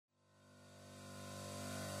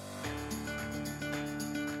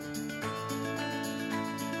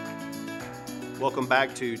Welcome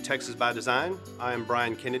back to Texas by Design. I am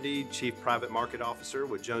Brian Kennedy, Chief Private Market Officer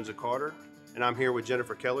with Jones & Carter, and I'm here with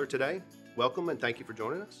Jennifer Keller today. Welcome and thank you for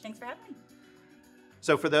joining us. Thanks for having me.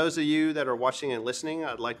 So for those of you that are watching and listening,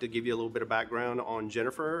 I'd like to give you a little bit of background on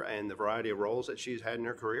Jennifer and the variety of roles that she's had in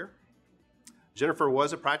her career. Jennifer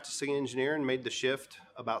was a practicing engineer and made the shift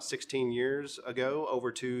about 16 years ago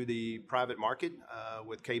over to the private market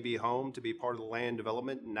with KB Home to be part of the land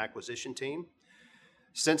development and acquisition team.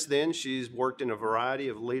 Since then, she's worked in a variety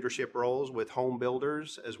of leadership roles with home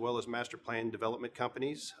builders as well as master plan development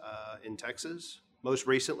companies in Texas. Most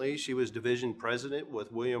recently, she was division president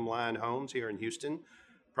with William Lyon Homes here in Houston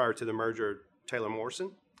prior to the merger of Taylor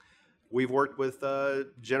Morrison. We've worked with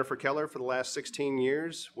Jennifer Keller for the last 16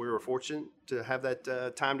 years. We were fortunate to have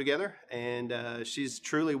that time together, and she's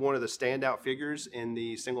truly one of the standout figures in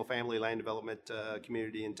the single-family land development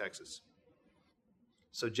community in Texas.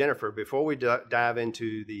 So Jennifer, before we dive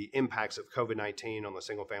into the impacts of COVID-19 on the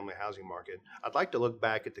single-family housing market, I'd like to look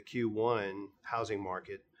back at the Q1 housing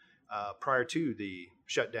market prior to the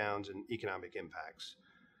shutdowns and economic impacts.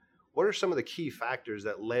 What are some of the key factors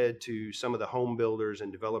that led to some of the home builders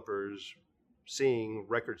and developers seeing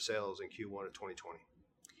record sales in Q1 of 2020?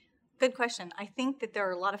 Good question. I think that there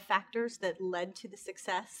are a lot of factors that led to the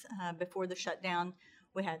success before the shutdown.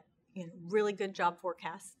 We had really good job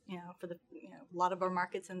forecasts, for a lot of our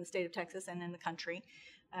markets in the state of Texas and in the country.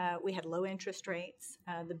 We had low interest rates.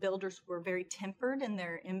 The builders were very tempered in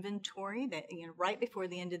their inventory. That right before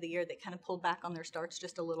the end of the year, they kind of pulled back on their starts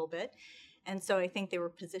just a little bit, and so I think they were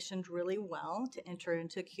positioned really well to enter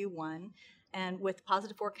into Q1. And with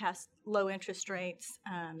positive forecasts, low interest rates,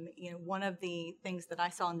 one of the things that I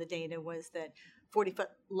saw in the data was that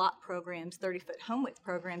 40-foot lot programs, 30-foot home width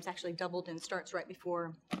programs actually doubled in starts right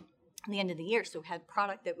before the end of the year. So we had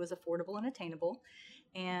product that was affordable and attainable,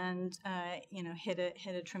 and hit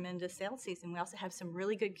a tremendous sales season. We also have some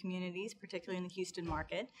really good communities, particularly in the Houston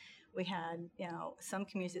market. We had some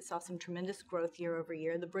communities that saw some tremendous growth year over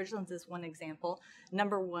year. The Bridgelands is one example,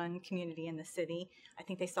 number one community in the city. I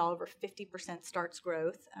think they saw over 50% starts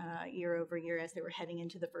growth year over year as they were heading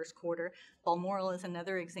into the first quarter. Balmoral is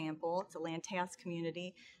another example. It's a land task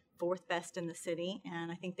community, fourth best in the city,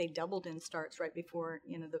 and I think they doubled in starts right before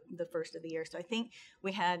the first of the year. So I think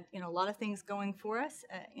we had a lot of things going for us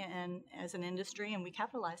and as an industry, and we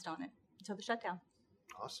capitalized on it until the shutdown.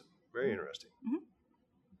 Awesome, very interesting. Mm-hmm.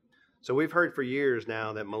 So we've heard for years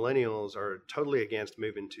now that millennials are totally against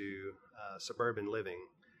moving to suburban living.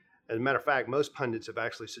 As a matter of fact, most pundits have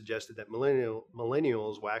actually suggested that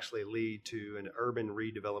millennials will actually lead to an urban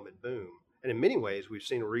redevelopment boom. And in many ways, we've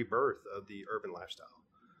seen a rebirth of the urban lifestyle.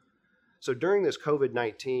 So during this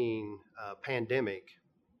COVID-19 pandemic,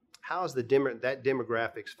 how has that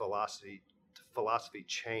demographics philosophy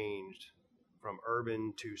changed from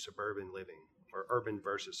urban to suburban living, or urban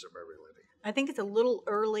versus suburban living? I think it's a little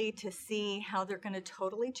early to see how they're going to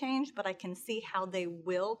totally change, but I can see how they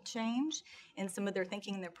will change in some of their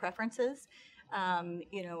thinking and their preferences.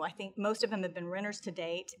 I think most of them have been renters to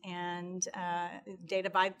date, and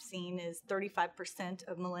data I've seen is 35%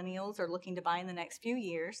 of millennials are looking to buy in the next few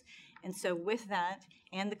years. And so with that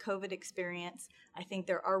and the COVID experience, I think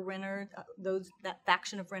there are renters, that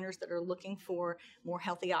faction of renters that are looking for more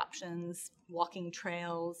healthy options, walking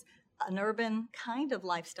trails, an urban kind of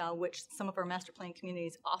lifestyle, which some of our master plan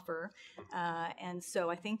communities offer. And so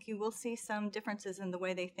I think you will see some differences in the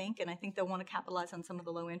way they think, and I think they'll want to capitalize on some of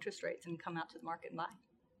the low interest rates and come out to the market and buy.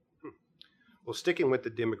 Well, sticking with the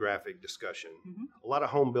demographic discussion, a lot of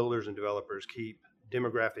home builders and developers keep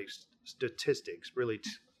demographic statistics really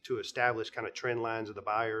to establish kind of trend lines of the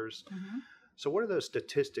buyers. So what are those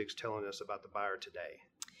statistics telling us about the buyer today?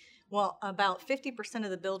 Well, about 50%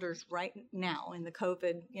 of the builders right now in the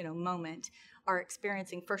COVID, moment are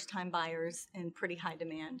experiencing first-time buyers in pretty high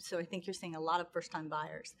demand. So I think you're seeing a lot of first-time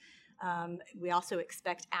buyers. We also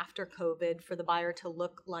expect after COVID for the buyer to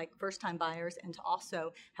look like first-time buyers and to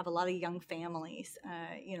also have a lot of young families,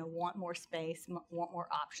 want more space, want more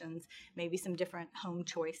options, maybe some different home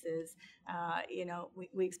choices.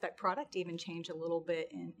 We expect product to even change a little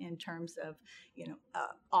bit in terms of,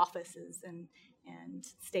 offices and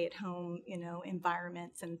stay-at-home,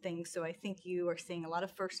 environments and things. So I think you are seeing a lot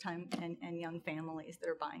of first-time and young families that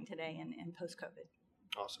are buying today and post-COVID.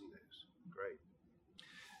 Awesome news. Great.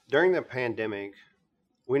 During the pandemic,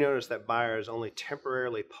 we noticed that buyers only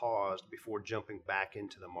temporarily paused before jumping back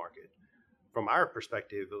into the market. From our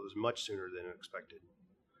perspective, it was much sooner than expected.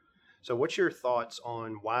 So what's your thoughts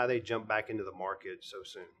on why they jumped back into the market so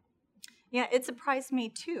soon? Yeah, it surprised me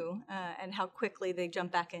too, and how quickly they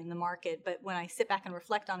jumped back in the market. But when I sit back and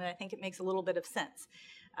reflect on it, I think it makes a little bit of sense.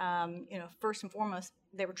 first and foremost,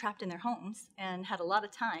 they were trapped in their homes and had a lot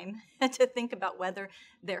of time to think about whether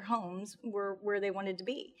their homes were where they wanted to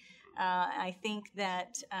be. I think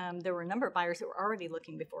that there were a number of buyers that were already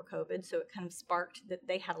looking before COVID, so it kind of sparked that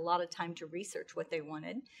they had a lot of time to research what they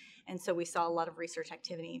wanted. And so we saw a lot of research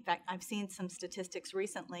activity. In fact, I've seen some statistics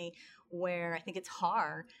recently where I think it's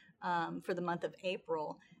HAR for the month of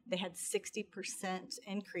April, they had 60%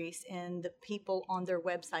 increase in the people on their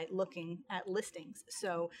website looking at listings.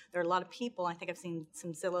 So there are a lot of people, I think I've seen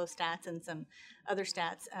some Zillow stats and some other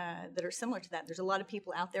stats that are similar to that. There's a lot of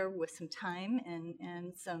people out there with some time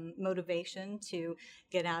and some motivation to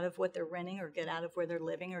get out of what they're renting or get out of where they're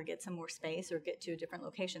living or get some more space or get to a different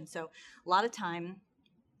location. So a lot of time,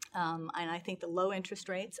 and I think the low interest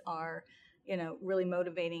rates are really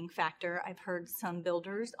motivating factor. I've heard some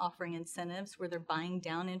builders offering incentives where they're buying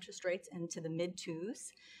down interest rates into the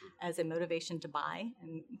mid-twos as a motivation to buy.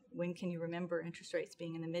 And when can you remember interest rates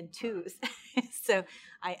being in the mid-twos? So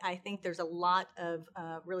I think there's a lot of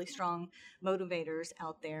really strong motivators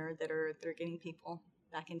out there that are getting people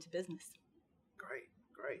back into business.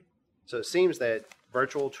 Great. So it seems that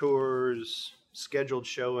virtual tours, scheduled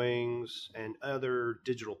showings, and other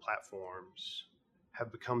digital platforms have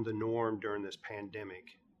become the norm during this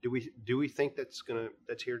pandemic. Do we think that's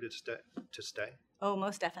here to stay? Oh,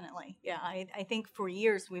 most definitely. Yeah, I think for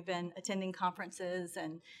years we've been attending conferences,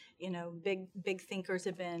 and big thinkers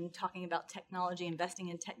have been talking about technology, investing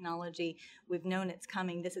in technology. We've known it's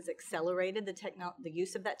coming. This has accelerated the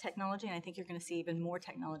use of that technology, and I think you're going to see even more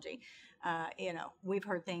technology. We've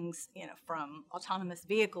heard things, from autonomous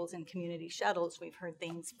vehicles and community shuttles. We've heard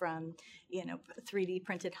things from, 3D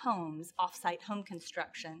printed homes, off-site home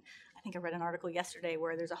construction. I think I read an article yesterday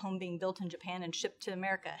where there's a home being built in Japan and shipped to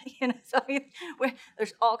America. So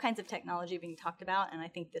there's all kinds of technology being talked about, and I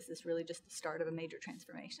think this is really just the start of a major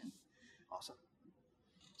transformation. Awesome.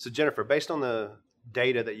 So Jennifer, based on the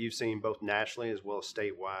data that you've seen both nationally as well as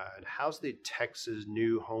statewide, how's the Texas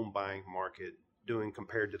new home buying market doing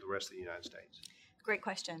compared to the rest of the United States? Great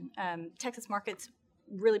question. Texas markets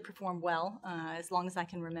really perform well. As long as I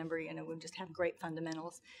can remember, we just have great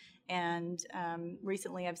fundamentals. And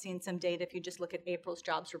recently I've seen some data, if you just look at April's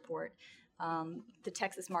jobs report, the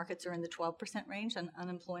Texas markets are in the 12% range on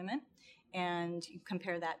unemployment. And you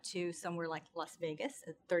compare that to somewhere like Las Vegas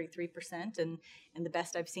at 33%. And the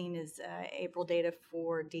best I've seen is April data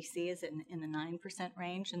for DC is in the 9%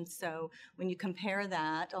 range. And so when you compare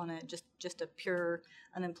that on just a pure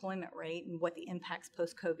unemployment rate and what the impacts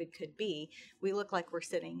post-COVID could be, we look like we're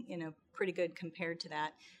sitting, pretty good compared to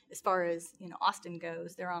that. As far as, Austin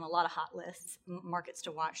goes, they're on a lot of hot lists, markets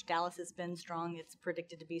to watch. Dallas has been strong. It's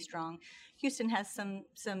predicted to be strong. Houston has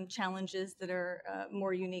some challenges that are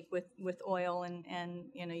more unique with oil, and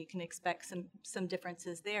you can expect some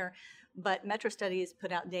differences there. But Metro Studies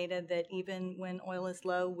put out data that even when oil is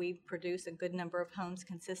low, we produce a good number of homes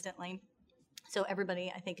consistently. So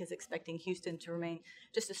everybody, I think, is expecting Houston to remain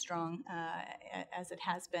just as strong as it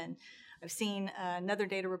has been. I've seen another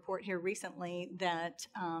data report here recently that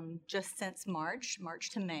just since March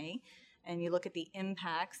to May, and you look at the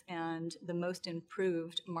impacts and the most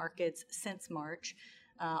improved markets since March,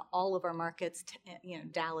 all of our markets,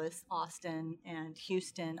 Dallas, Austin, and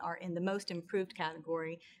Houston are in the most improved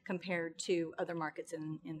category compared to other markets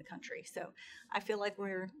in the country. So I feel like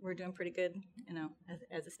we're doing pretty good,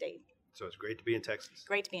 as a state. So it's great to be in Texas.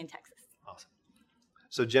 Great to be in Texas. Awesome.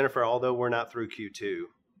 So Jennifer, although we're not through Q2,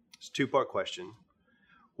 it's a two-part question.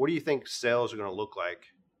 What do you think sales are going to look like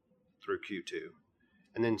through Q2?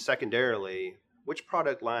 And then secondarily, which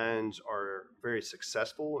product lines are very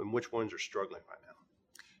successful and which ones are struggling right now?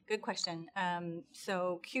 Good question.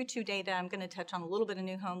 So Q2 data, I'm going to touch on a little bit of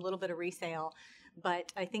new home, a little bit of resale.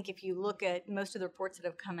 But I think if you look at most of the reports that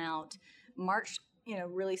have come out, March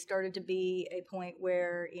really started to be a point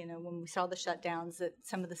where, when we saw the shutdowns, that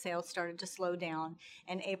some of the sales started to slow down.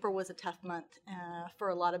 And April was a tough month for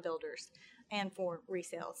a lot of builders and for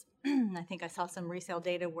resales. I think I saw some resale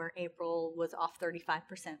data where April was off 35%,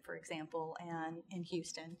 for example, and in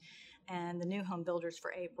Houston. And the new home builders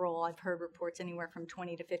for April, I've heard reports anywhere from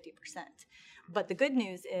 20 to 50%. But the good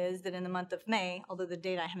news is that in the month of May, although the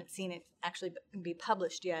data, I haven't seen it actually be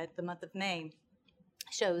published yet, the month of May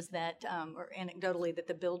shows that, or anecdotally, that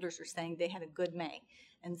the builders are saying they had a good May.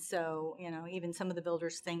 And so, even some of the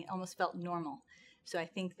builders saying it almost felt normal. So I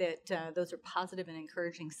think that those are positive and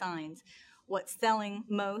encouraging signs. What's selling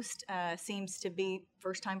most seems to be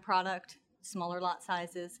first-time product, smaller lot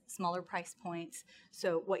sizes, smaller price points.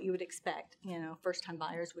 So what you would expect, first-time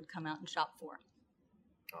buyers would come out and shop for.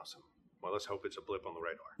 Awesome. Well, let's hope it's a blip on the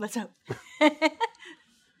radar. Let's hope.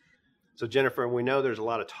 So Jennifer, we know there's a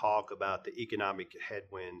lot of talk about the economic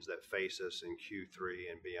headwinds that face us in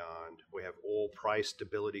Q3 and beyond. We have oil price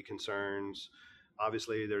stability concerns.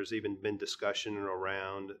 Obviously, there's even been discussion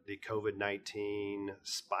around the COVID-19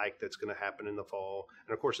 spike that's going to happen in the fall.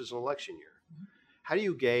 And of course, it's an election year. Mm-hmm. How do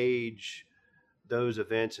you gauge those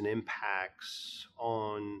events and impacts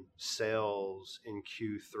on sales in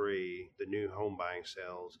Q3, the new home buying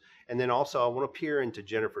sales? And then also, I want to peer into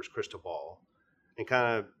Jennifer's crystal ball and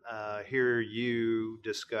kind of hear you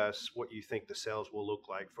discuss what you think the sales will look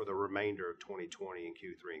like for the remainder of 2020 in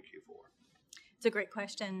Q3 and Q4. It's a great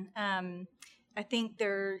question. I think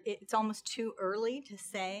it's almost too early to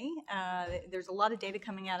say. There's a lot of data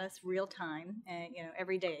coming at us real time.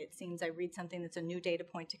 Every day it seems I read something that's a new data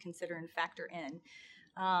point to consider and factor in.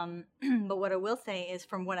 But what I will say is,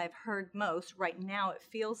 from what I've heard most, right now it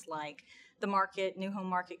feels like the market, new home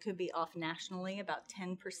market, could be off nationally about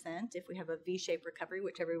 10% if we have a V-shaped recovery,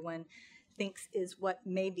 which everyone thinks is what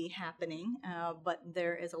may be happening. But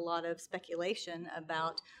there is a lot of speculation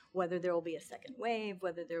about whether there will be a second wave,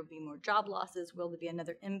 whether there will be more job losses, will there be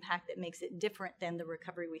another impact that makes it different than the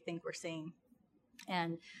recovery we think we're seeing.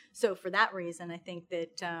 And so for that reason, I think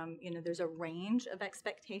that, there's a range of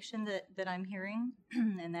expectation that I'm hearing,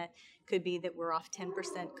 and that could be that we're off 10%,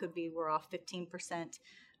 could be we're off 15%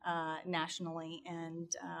 nationally.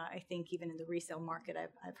 And I think even in the resale market,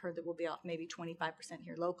 I've heard that we'll be off maybe 25%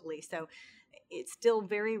 here locally. So it's still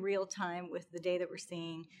very real time with the data we're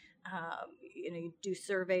seeing. You do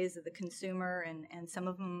surveys of the consumer, and some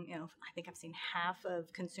of them, I think I've seen half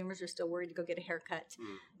of consumers are still worried to go get a haircut.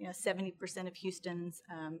 70% of Houston's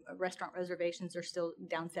restaurant reservations are still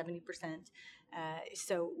down 70%.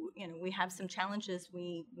 So, we have some challenges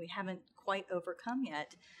we haven't quite overcome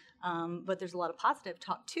yet. But there's a lot of positive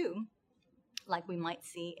talk too, like we might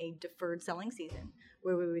see a deferred selling season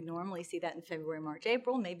where we would normally see that in February, March,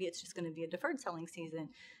 April. Maybe it's just going to be a deferred selling season.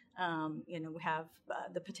 We have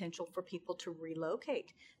the potential for people to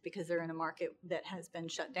relocate because they're in a market that has been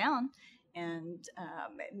shut down, and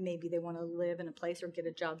maybe they want to live in a place or get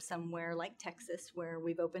a job somewhere like Texas where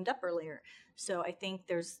we've opened up earlier. So I think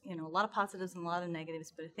there's a lot of positives and a lot of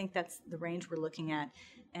negatives, but I think that's the range we're looking at.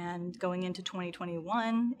 And going into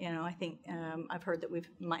 2021, I think I've heard that we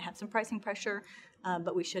might have some pricing pressure,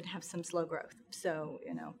 but we should have some slow growth. So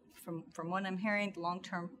from what I'm hearing, the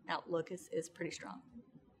long-term outlook is pretty strong.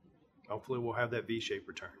 Hopefully we'll have that V-shaped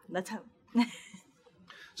return. Let's hope.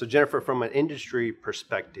 So Jennifer, from an industry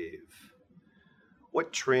perspective,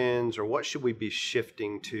 what trends or what should we be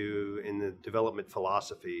shifting to in the development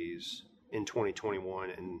philosophies in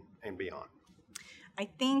 2021 and beyond? I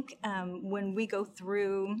think when we go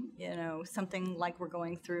through, something like we're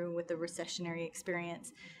going through with the recessionary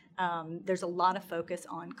experience, there's a lot of focus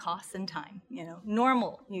on costs and time.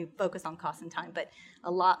 Normal, you focus on costs and time, but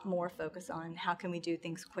a lot more focus on how can we do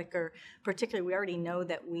things quicker. Particularly, we already know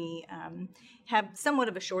that we have somewhat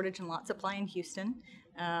of a shortage in lot supply in Houston.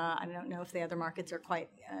 I don't know if the other markets are quite,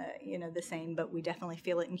 the same, but we definitely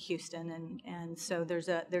feel it in Houston, and so there's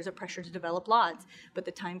a pressure to develop lots, but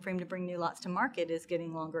the time frame to bring new lots to market is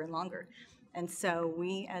getting longer and longer, and so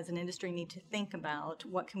we as an industry need to think about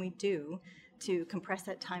what can we do to compress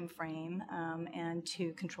that time frame and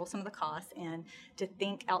to control some of the costs, and to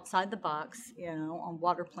think outside the box, on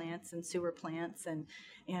water plants and sewer plants and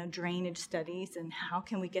drainage studies, and how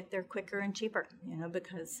can we get there quicker and cheaper,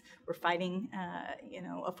 because we're fighting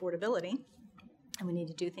affordability, and we need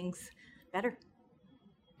to do things better.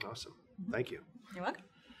 Awesome. Thank you. You're welcome.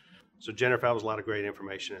 So Jennifer, that was a lot of great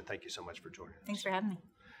information, and thank you so much for joining us. Thanks for having me.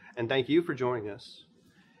 And thank you for joining us.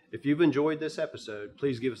 If you've enjoyed this episode,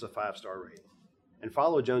 please give us a 5-star rating. And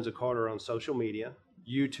follow Jones & Carter on social media,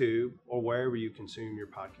 YouTube, or wherever you consume your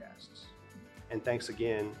podcasts. And thanks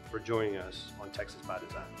again for joining us on Texas by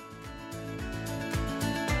Design.